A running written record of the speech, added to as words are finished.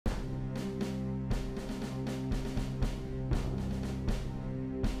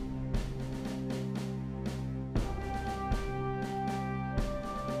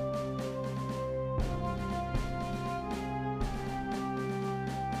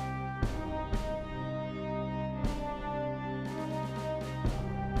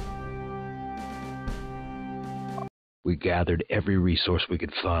We gathered every resource we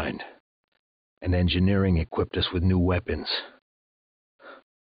could find, and engineering equipped us with new weapons.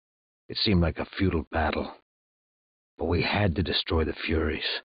 It seemed like a futile battle, but we had to destroy the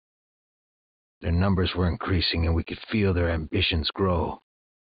Furies. Their numbers were increasing, and we could feel their ambitions grow.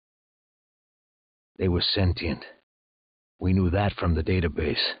 They were sentient. We knew that from the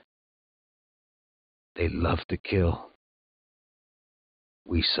database. They loved to kill.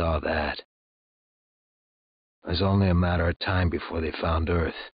 We saw that. It was only a matter of time before they found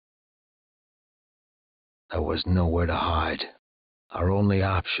Earth. There was nowhere to hide. Our only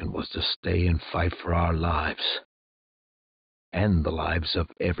option was to stay and fight for our lives. And the lives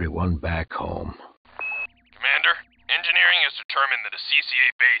of everyone back home. Commander, engineering has determined that a CCA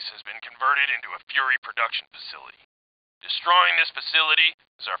base has been converted into a Fury production facility. Destroying this facility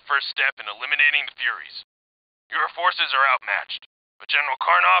is our first step in eliminating the Furies. Your forces are outmatched, but General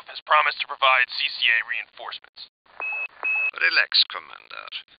Karnoff has promised to provide CCA reinforcements. Relax, Commander.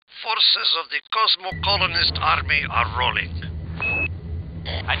 Forces of the Cosmo-Colonist Army are rolling.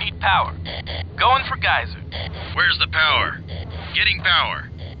 I need power. Going for Geyser. Where's the power? Getting power.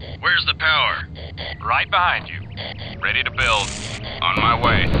 Where's the power? Right behind you. Ready to build. On my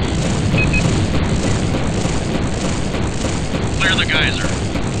way. Clear the geyser.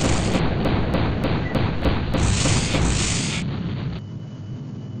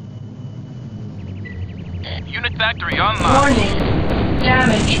 Unit factory online. Warning.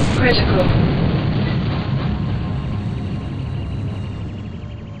 Damage critical.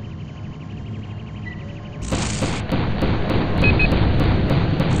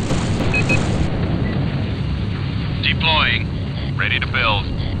 Deploying. Ready to build.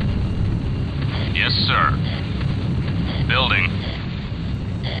 Yes, sir. Building.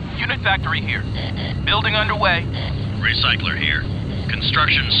 Unit factory here. Building underway. Recycler here.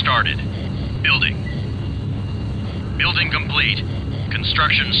 Construction started. Building. Building complete.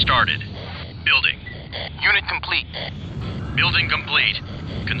 Construction started. Building. Unit complete. Building complete.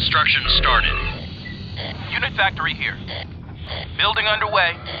 Construction started. Unit factory here. Building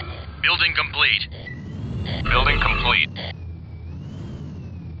underway. Building complete. Building complete.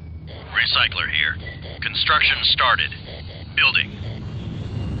 Recycler here. Construction started. Building.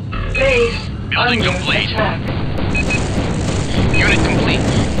 Base Building under complete. attack. Unit complete.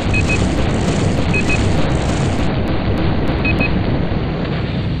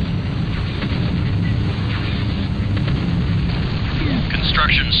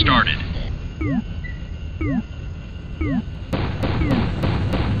 Construction started.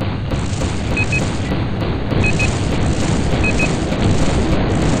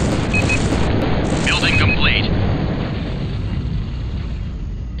 Building complete.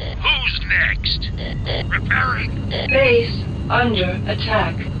 Who's next? Repairing. Base under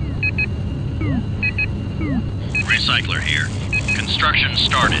attack. Recycler here. Construction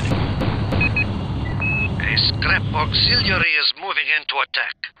started. A scrap auxiliary is moving into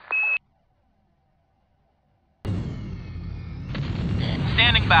attack.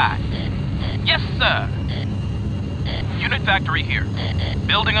 Standing by. Yes, sir. Unit factory here.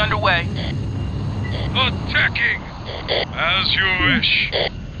 Building underway. Attacking! As you wish.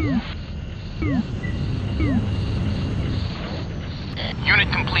 Unit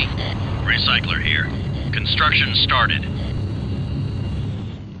complete. Recycler here. Construction started.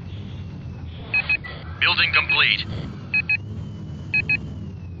 Building complete.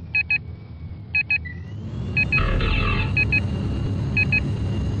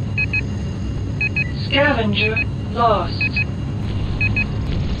 Scavenger lost.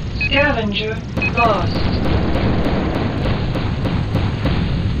 Scavenger lost.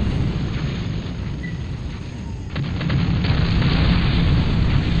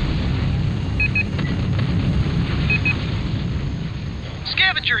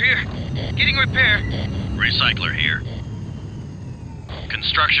 Scavenger here. Getting repair. Recycler here.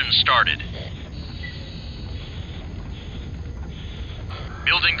 Construction started.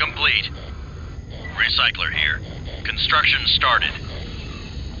 Building complete. Recycler here. Construction started.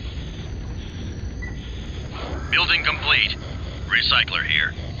 Building complete. Recycler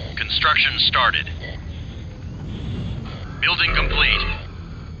here. Construction started. Building complete.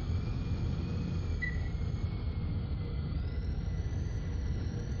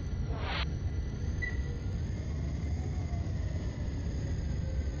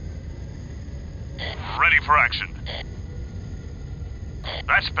 Ready for action.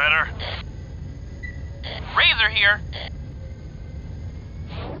 That's better. Razor here.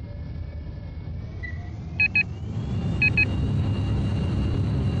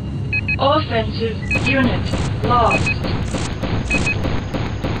 Offensive unit lost.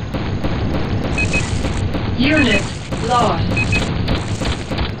 Unit lost.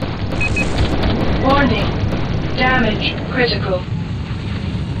 Warning. Damage critical.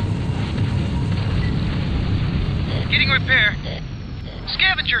 Getting repair.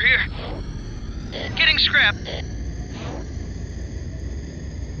 Scavenger here. Getting scrap.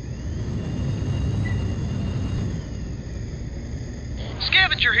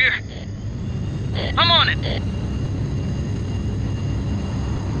 Scavenger here. I'm on it.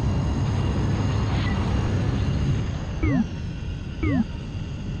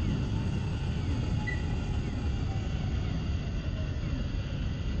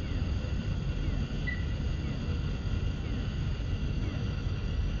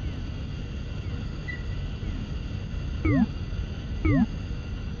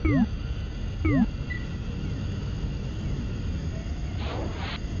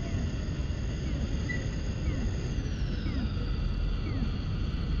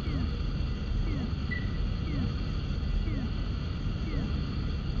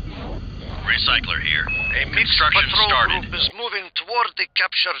 Recycler here. A mixed Construction patrol started. group is moving toward the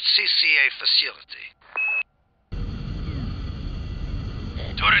captured CCA facility.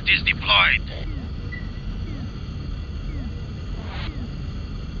 Turret is deployed.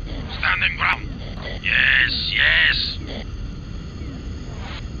 Standing ground. Yes, yes.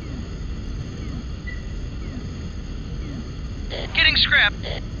 Getting scrap.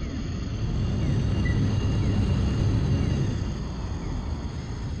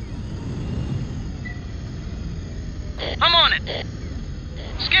 I'm on it.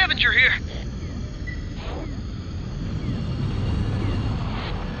 Scavenger here.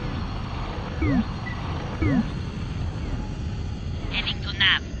 Heading to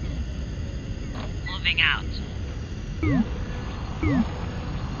nav. Moving out.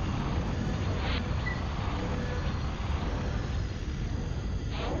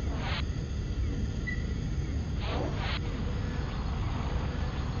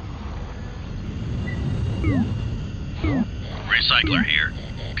 Recycler here.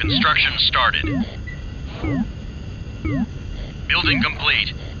 Construction started. Building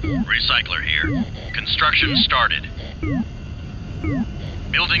complete. Recycler here. Construction started.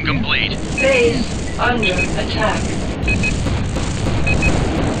 Building complete. Base under attack.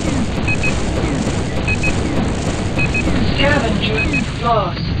 Scavenger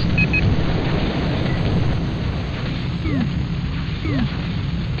lost.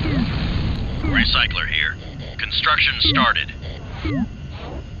 Recycler here. Construction started.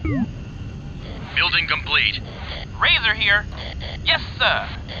 Building complete. Razor here. Yes, sir.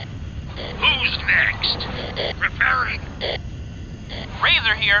 Who's next? Repairing.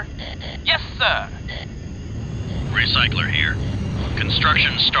 Razor here. Yes, sir. Recycler here.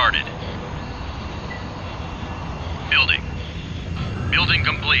 Construction started. Building. Building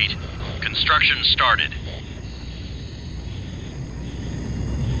complete. Construction started.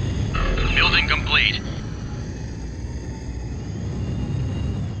 Building complete.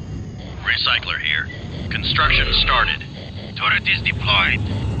 Recycler here. Construction started. Turret is deployed.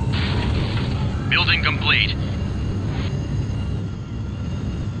 Building complete.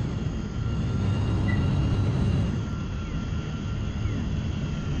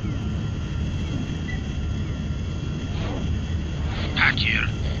 Back here.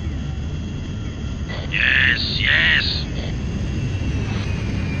 Yes, yes.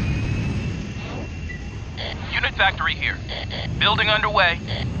 Unit factory here. Building underway.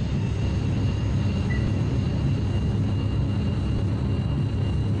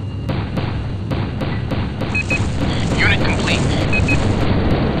 Unit complete.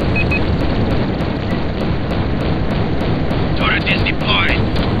 Turret is deployed.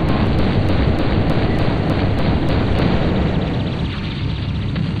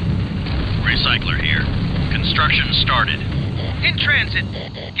 Recycler here. Construction started. In transit.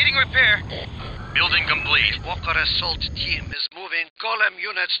 Getting repair. Building complete. Walker assault team is moving golem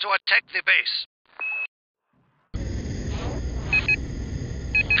units to attack the base.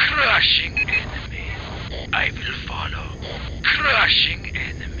 Crushing enemy. I will follow. Crushing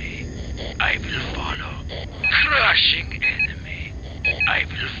enemy. I will follow. Crushing enemy. I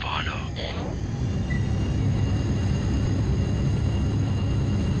will follow.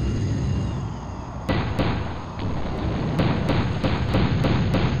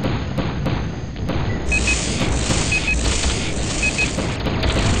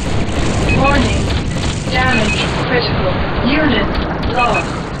 Warning. Damage critical. Unit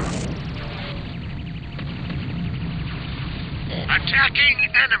lost. Attacking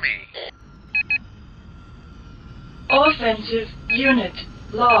enemy. Offensive unit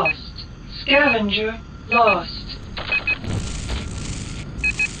lost. Scavenger lost.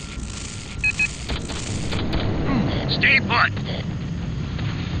 Stay put.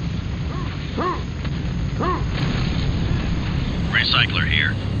 Recycler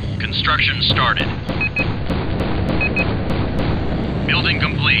here. Construction started. Building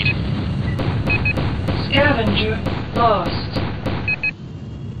complete. Scavenger lost.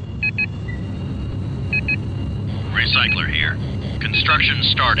 Recycler here. Construction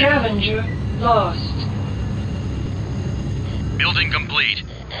started. Scavenger lost. Building complete.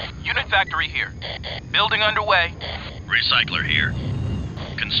 Unit factory here. Building underway. Recycler here.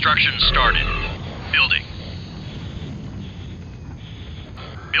 Construction started. Building.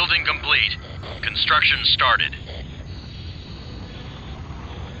 Building complete. Construction started.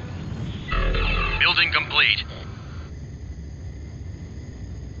 Building complete.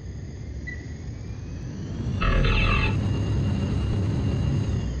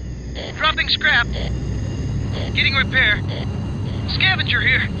 Dropping scrap. Getting repair. Scavenger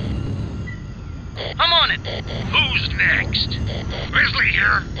here. I'm on it. Who's next? Grizzly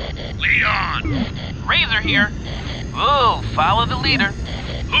here. Lead on. Razor here. Whoa, follow the leader.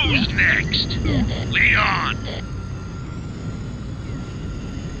 Who's next? Lead on.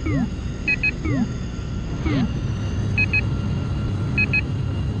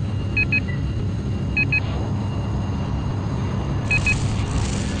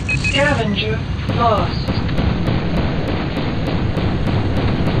 Scavenger lost.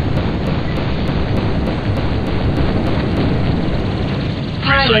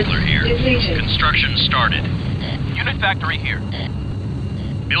 Pilot Recycler here. depleted. Construction started. Unit factory here.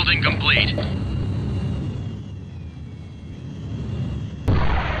 Building complete.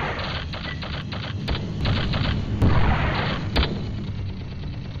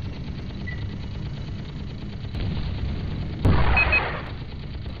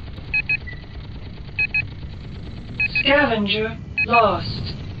 Scavenger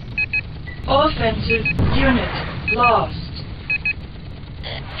lost. Offensive unit lost.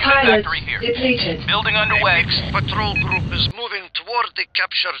 Pilot Factory here. depleted. Building A underway. mixed patrol group is moving toward the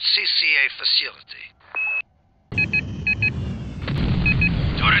captured CCA facility.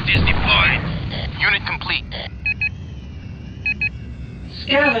 Turret is deployed. Unit complete.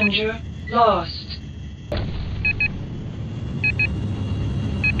 Scavenger lost.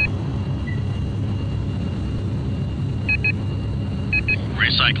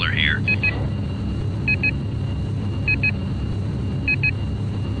 Recycler here.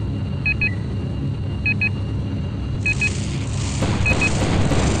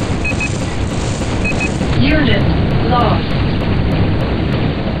 Unit lost.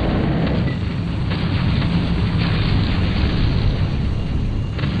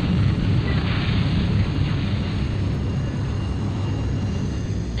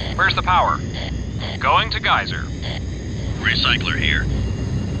 Where's the power? Going to geyser. Recycler here.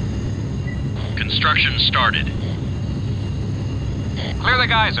 Construction started. Clear the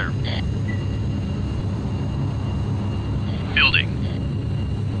geyser. Building.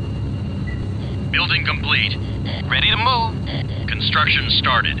 Building complete. Ready to move. Construction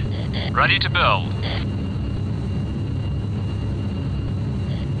started. Ready to build.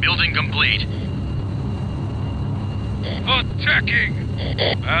 Building complete. Attacking!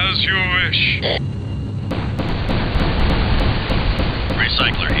 As you wish.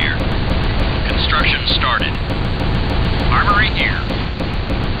 Recycler here. Construction started. Armory here.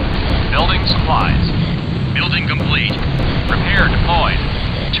 Building supplies. Building complete. Repair deployed.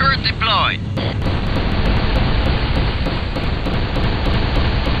 Turret deployed.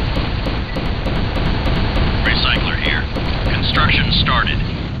 Recycler here. Construction started.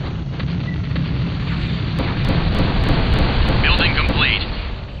 Building complete.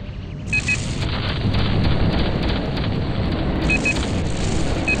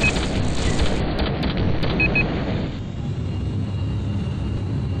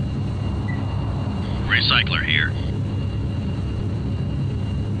 Recycler here.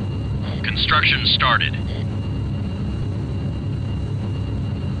 Construction started.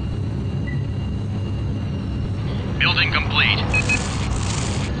 Building complete.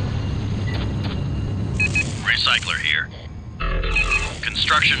 Recycler here.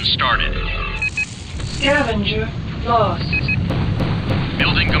 Construction started. Scavenger lost.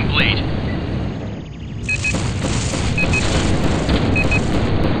 Building complete.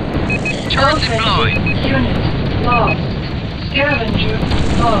 Turret deployed. Offensive unit lost. Scavenger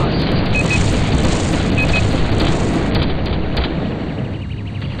lost.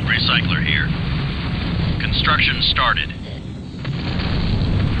 Recycler here. Construction started.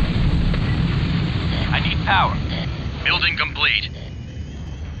 I need power. Building complete.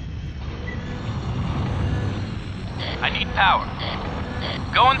 I need power.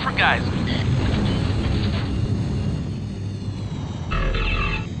 Going for geyser.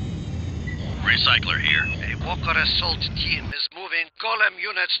 Recycler here. A Walker assault team is moving golem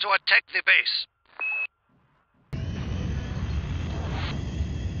units to attack the base.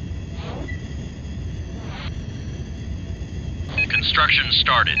 Construction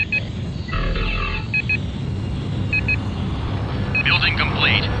started. Building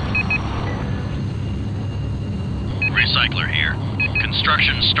complete. Recycler here.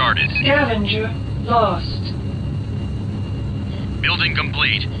 Construction started. Scavenger lost. Building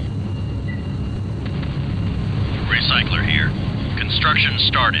complete. Recycler here. Construction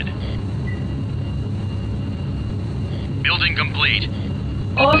started. Building complete.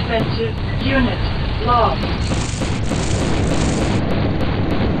 Offensive unit lost.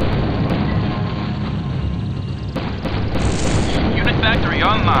 Unit factory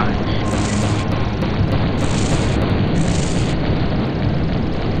online.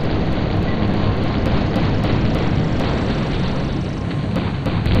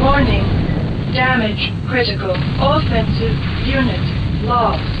 Warning. Damage critical. Offensive unit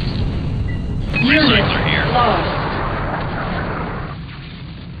lost. Unit Recycler here. lost.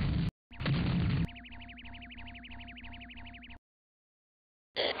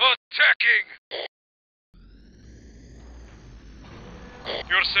 Attacking!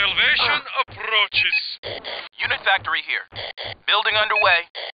 Your salvation approaches. Unit factory here. Building underway.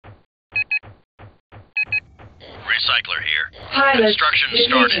 Recycler here. Pilot Construction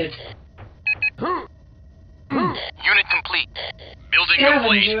started. defeated. Unit complete. Building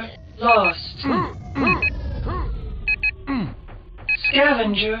complete. Scavenger lost.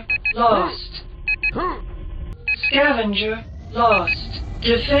 Scavenger lost. Scavenger lost.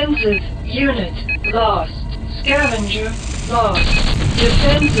 Defensive unit lost. Scavenger lost.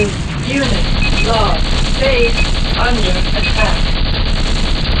 Defensive unit lost. Base under attack.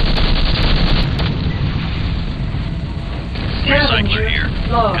 Recycler Scavenger here.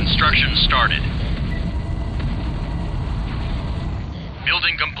 lost. Construction started.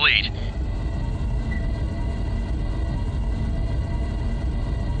 Building complete.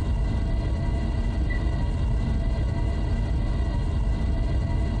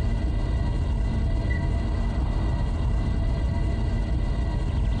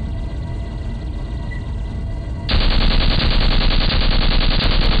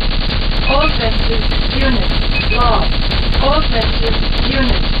 Offensive unit lost. Offensive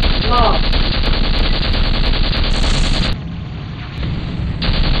unit lost.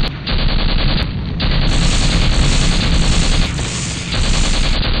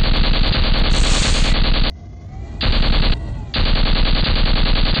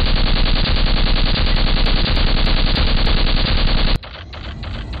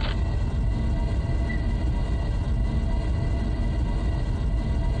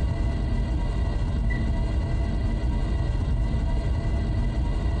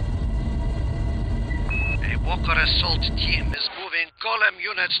 Walker assault team is moving golem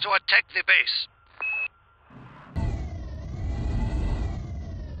units to attack the base.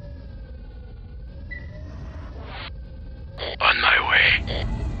 On my way.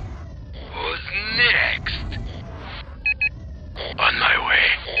 Who's next? On my way.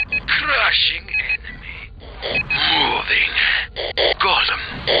 Crushing enemy. Moving. Golem.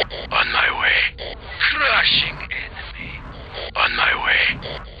 On my way. Crushing enemy. On my way.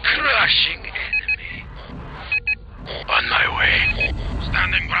 Crushing enemy. On my way.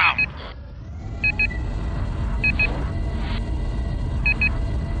 Standing ground.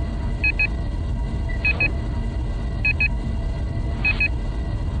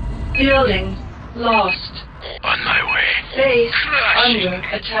 Building lost. On my way. Base Crushing. under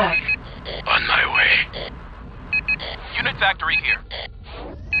attack. On my way. Unit factory here.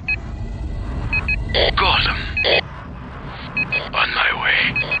 Golem. On my way.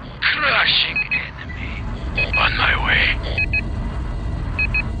 Crushing enemy. On my way.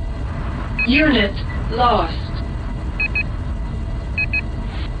 Unit lost.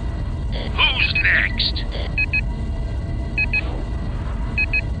 Who's next?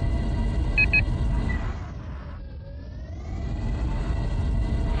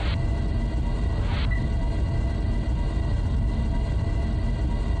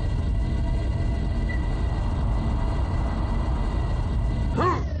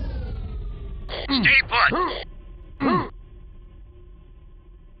 Stay put.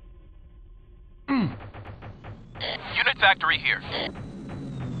 Unit factory here.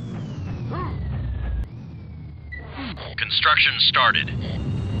 Construction started.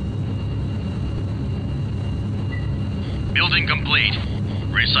 Building complete.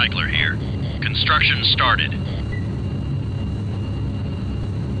 Recycler here. Construction started.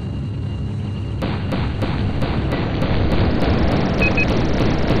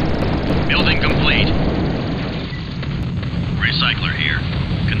 Building complete.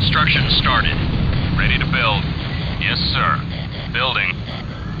 Construction started. Ready to build. Yes, sir. Building.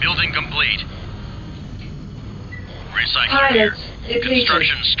 Building complete. Recycler Pilots here. depleted.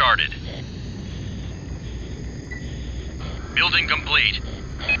 Construction started. Building complete.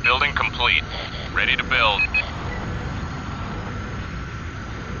 Building complete. Ready to build.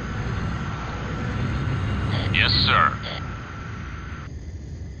 Yes, sir.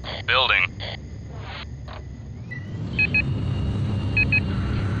 Building.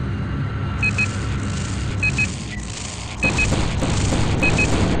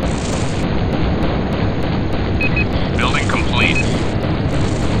 Building complete.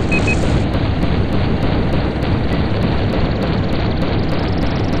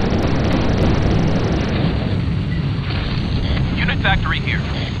 Unit factory here.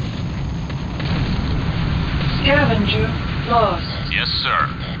 Scavenger lost. Yes, sir.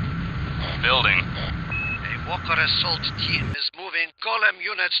 Building. A Walker assault team is moving golem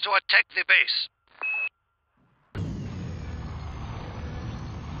units to attack the base.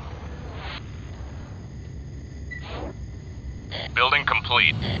 Building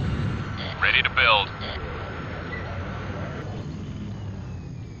complete. Ready to build.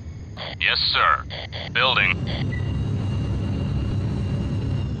 Yes, sir. Building.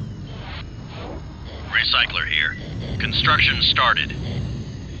 Recycler here. Construction started.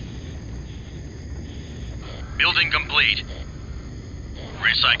 Building complete.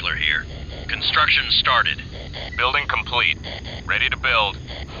 Recycler here. Construction started. Building complete. Ready to build.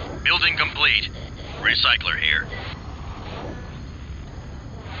 Building complete. Recycler here.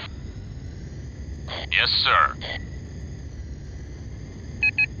 Yes, sir.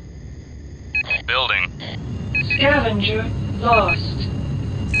 Building. Scavenger lost.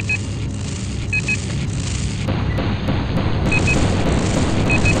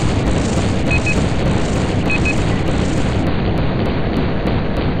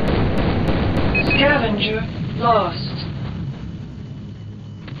 Scavenger lost.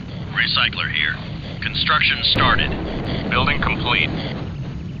 Recycler here. Construction started. Building complete.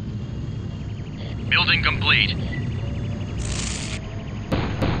 Building complete.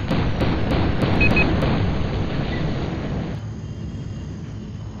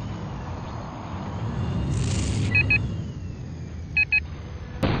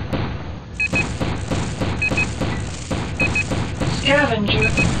 Scavenger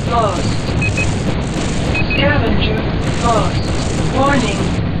lost. Scavenger lost. Warning.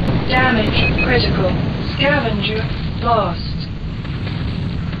 Damage critical. Scavenger lost.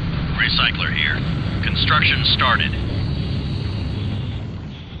 Recycler here. Construction started.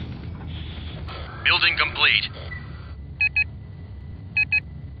 Building complete.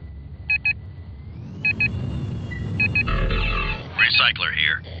 Recycler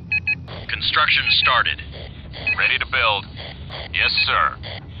here. Construction started. Ready to build. Yes, sir.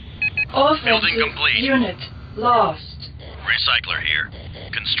 Offensive complete. unit lost. Recycler here.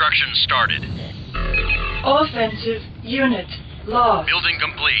 Construction started. Offensive unit lost. Building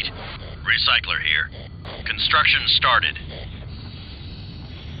complete. Recycler here. Construction started.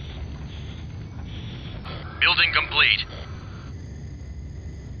 Building complete.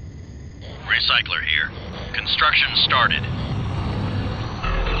 Recycler here. Construction started.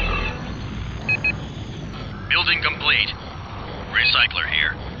 Building complete. Recycler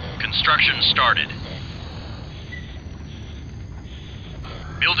here. Construction started.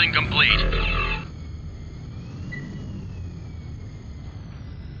 Building complete.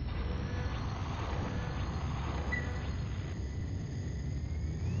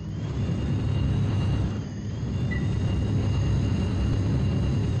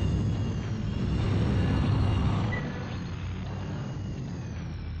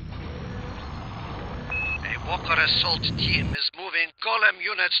 Walker assault team is moving golem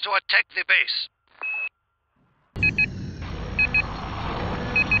units to attack the base.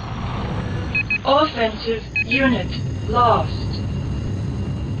 Offensive unit lost.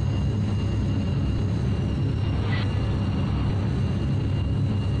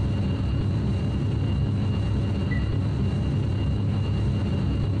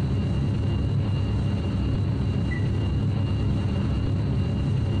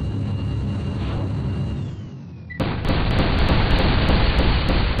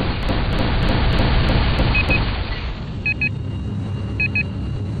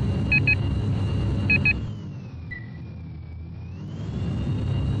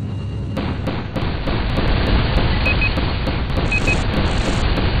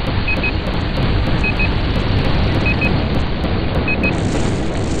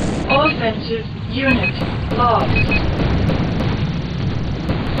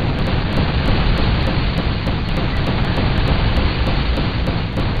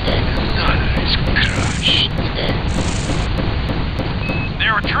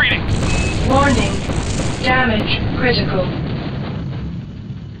 critical.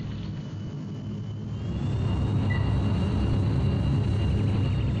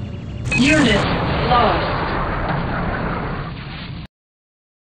 Unit lost.